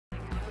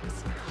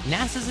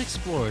NASA's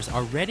explorers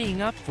are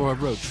readying up for a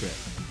road trip.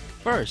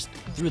 First,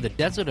 through the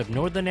desert of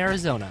northern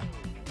Arizona,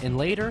 and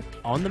later,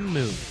 on the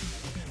moon.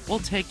 We'll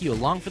take you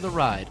along for the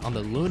ride on the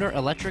Lunar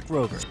Electric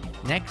Rover,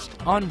 next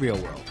on Real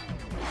World.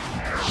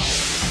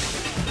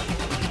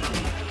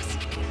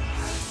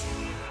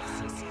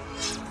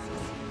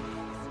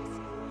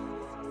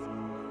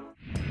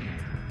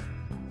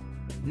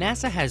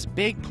 NASA has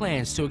big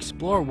plans to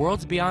explore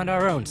worlds beyond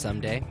our own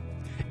someday,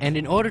 and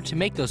in order to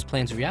make those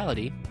plans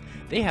reality,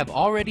 they have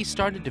already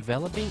started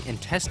developing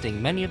and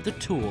testing many of the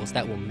tools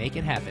that will make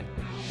it happen.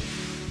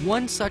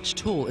 One such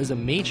tool is a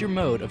major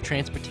mode of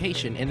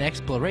transportation and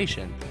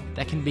exploration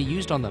that can be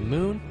used on the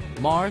Moon,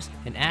 Mars,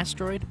 an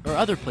asteroid, or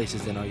other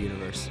places in our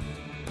universe.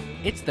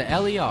 It's the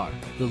LER,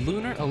 the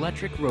Lunar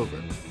Electric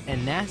Rover,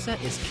 and NASA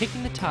is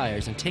kicking the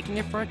tires and taking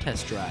it for a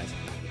test drive.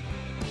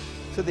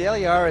 So the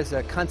LER is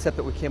a concept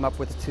that we came up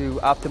with to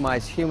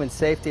optimize human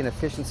safety and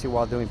efficiency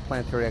while doing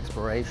planetary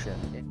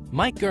exploration.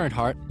 Mike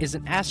Gernhardt is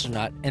an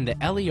astronaut and the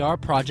LER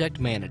project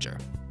manager.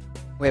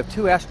 We have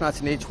 2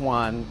 astronauts in each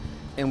one,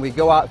 and we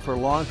go out for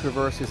long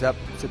traverses up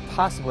to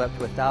possibly up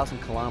to 1,000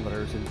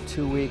 kilometers in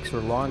 2 weeks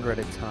or longer at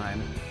a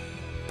time.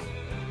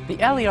 The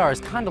LER is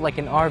kind of like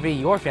an RV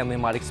your family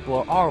might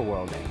explore our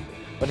world in.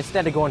 But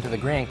instead of going to the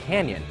Grand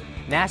Canyon,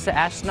 NASA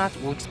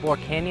astronauts will explore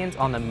canyons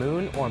on the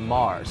Moon or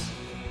Mars.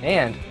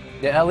 And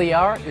the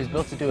LER is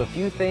built to do a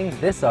few things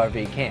this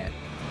RV can't.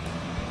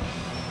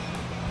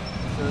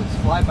 So it's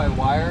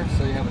fly-by-wire,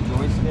 so you have a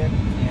joystick,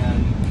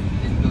 and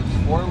it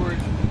goes forward,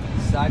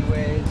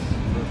 sideways,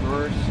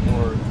 reverse,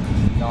 or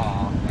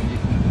yaw, and you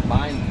can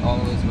combine all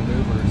of those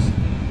maneuvers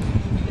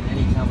in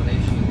any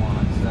combination you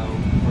want. So,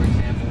 for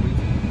example, we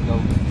can go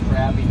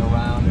crabbing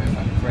around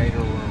a crater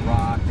or a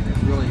rock, and it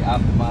really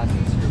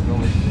optimizes your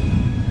ability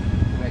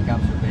to make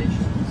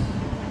observations.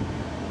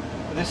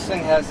 This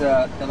thing has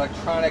an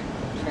electronic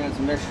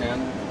transmission,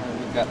 and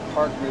we've got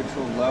park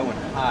neutral, low, and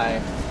high.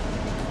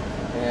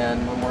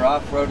 And when we're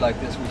off-road like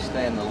this, we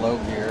stay in the low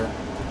gear.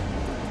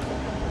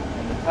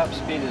 And the top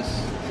speed is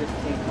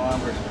 15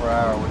 kilometers per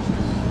hour, which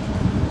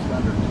is just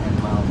under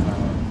 10 miles an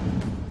hour.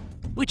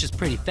 Which is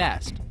pretty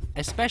fast,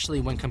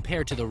 especially when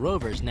compared to the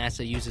rovers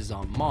NASA uses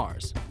on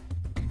Mars.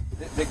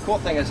 The cool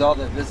thing is all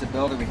the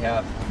visibility we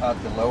have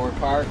out the lower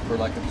part for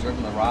like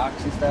observing the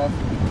rocks and stuff.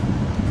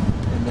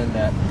 And then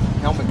that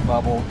helmet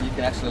bubble, you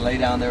can actually lay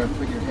down there and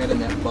put your head in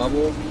that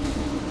bubble.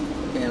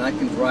 And I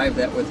can drive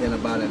that within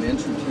about an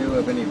inch or 2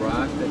 of any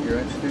rock that you're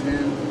interested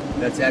in.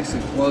 That's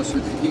actually closer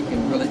than you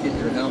can really get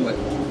your helmet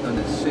on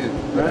the suit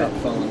without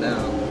falling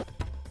down.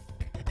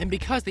 And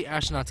because the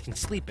astronauts can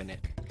sleep in it,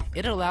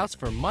 it allows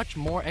for much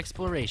more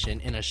exploration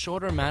in a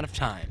shorter amount of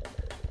time.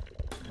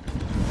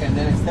 And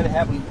then instead of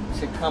having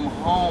to come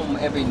home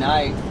every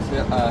night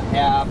to a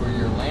hab or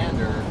your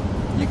lander,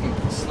 you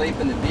can sleep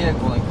in the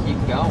vehicle and keep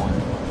going.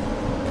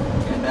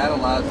 And that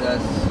allows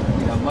us,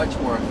 much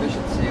more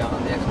efficiency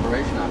on the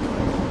exploration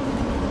operation.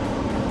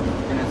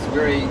 And it's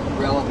very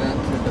relevant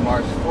to the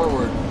Mars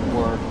Forward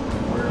work,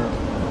 where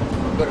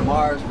when we go to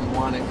Mars, we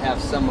want to have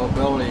some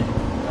mobility.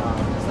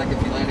 It's like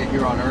if you landed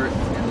here on Earth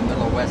in the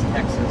middle of West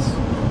Texas,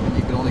 and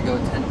you can only go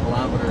 10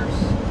 kilometers,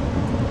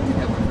 you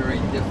have a very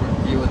different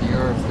view of the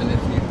Earth than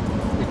if you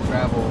could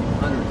travel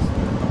hundreds of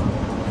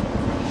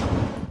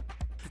kilometers.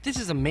 This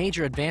is a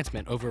major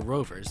advancement over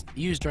rovers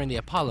used during the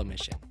Apollo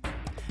mission.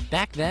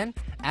 Back then,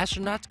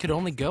 astronauts could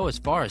only go as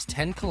far as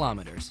 10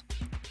 kilometers,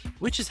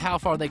 which is how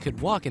far they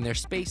could walk in their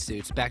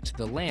spacesuits back to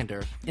the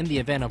lander in the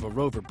event of a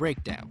rover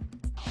breakdown.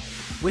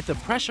 With the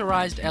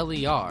pressurized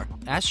LER,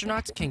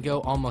 astronauts can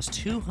go almost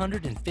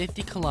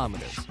 250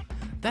 kilometers.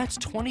 That's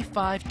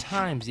 25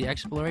 times the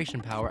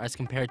exploration power as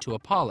compared to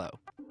Apollo.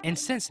 And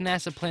since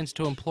NASA plans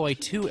to employ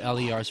 2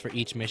 LERs for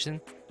each mission,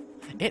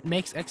 it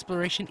makes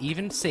exploration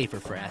even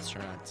safer for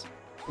astronauts.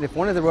 And if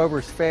one of the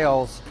rovers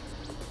fails,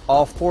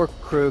 all 4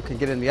 crew can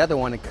get in the other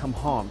one and come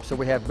home, so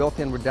we have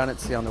built-in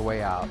redundancy on the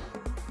way out.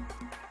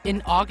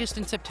 In August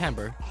and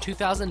September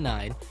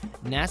 2009,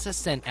 NASA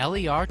sent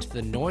LER to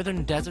the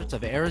northern deserts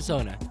of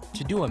Arizona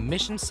to do a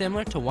mission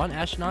similar to one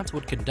astronauts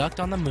would conduct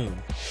on the Moon.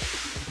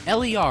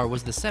 LER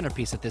was the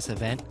centerpiece at this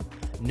event,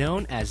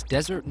 known as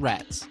Desert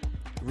Rats,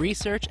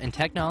 Research and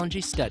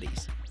Technology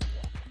Studies.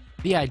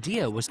 The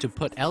idea was to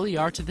put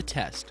LER to the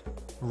test,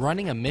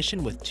 running a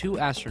mission with 2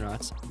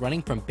 astronauts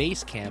running from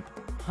base camp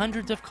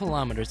hundreds of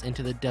kilometers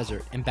into the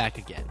desert and back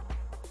again,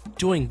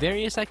 doing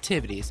various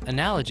activities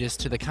analogous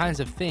to the kinds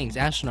of things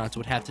astronauts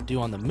would have to do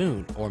on the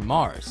Moon or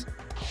Mars.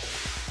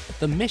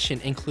 The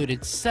mission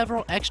included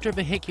several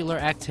extravehicular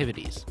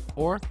activities,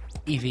 or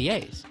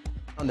EVAs.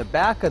 On the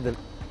back of the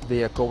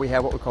vehicle, we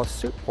have what we call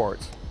suit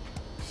ports.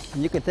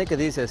 And you can think of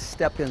these as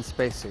stepped-in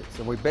spacesuits.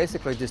 And we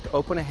basically just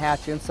open a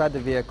hatch inside the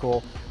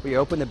vehicle, we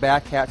open the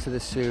back hatch of the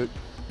suit,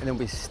 and then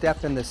we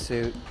step in the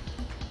suit.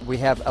 We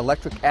have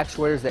electric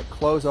actuators that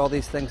close all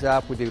these things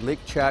up. We do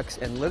leak checks,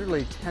 and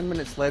literally 10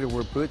 minutes later,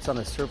 we're boots on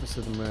the surface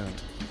of the Moon.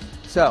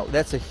 So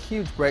that's a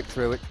huge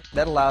breakthrough.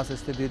 That allows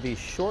us to do these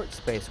short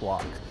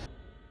spacewalks.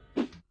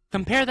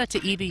 Compare that to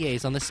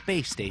EVAs on the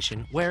space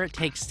station, where it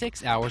takes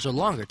 6 hours or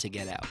longer to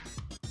get out.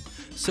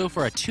 So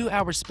for a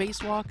 2-hour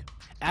spacewalk,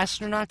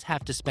 astronauts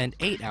have to spend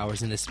 8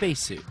 hours in the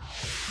spacesuit.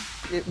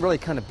 It really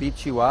kind of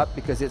beats you up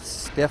because it's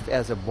stiff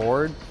as a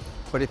board.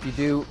 But if you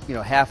do,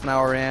 half an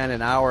hour in,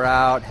 an hour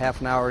out,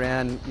 half an hour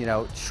in,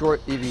 short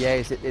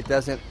EVAs, it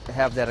doesn't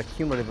have that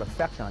accumulative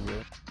effect on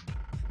you.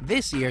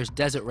 This year's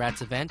Desert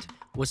Rats event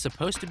was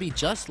supposed to be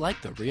just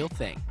like the real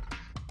thing.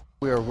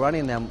 We are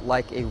running them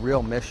like a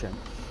real mission.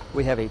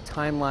 We have a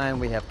timeline,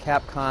 we have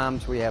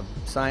Capcoms, we have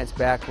science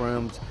back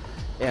rooms,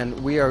 and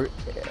we are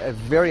a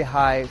very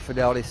high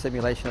fidelity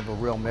simulation of a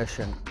real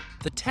mission.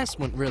 The test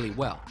went really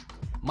well.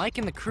 Mike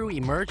and the crew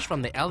emerged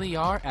from the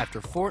LER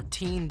after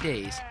 14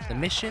 days. The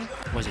mission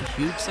was a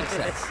huge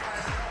success.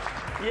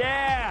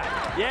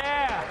 Yeah!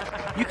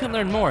 Yeah! You can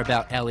learn more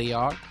about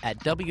LER at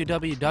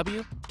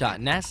www.nasa.gov.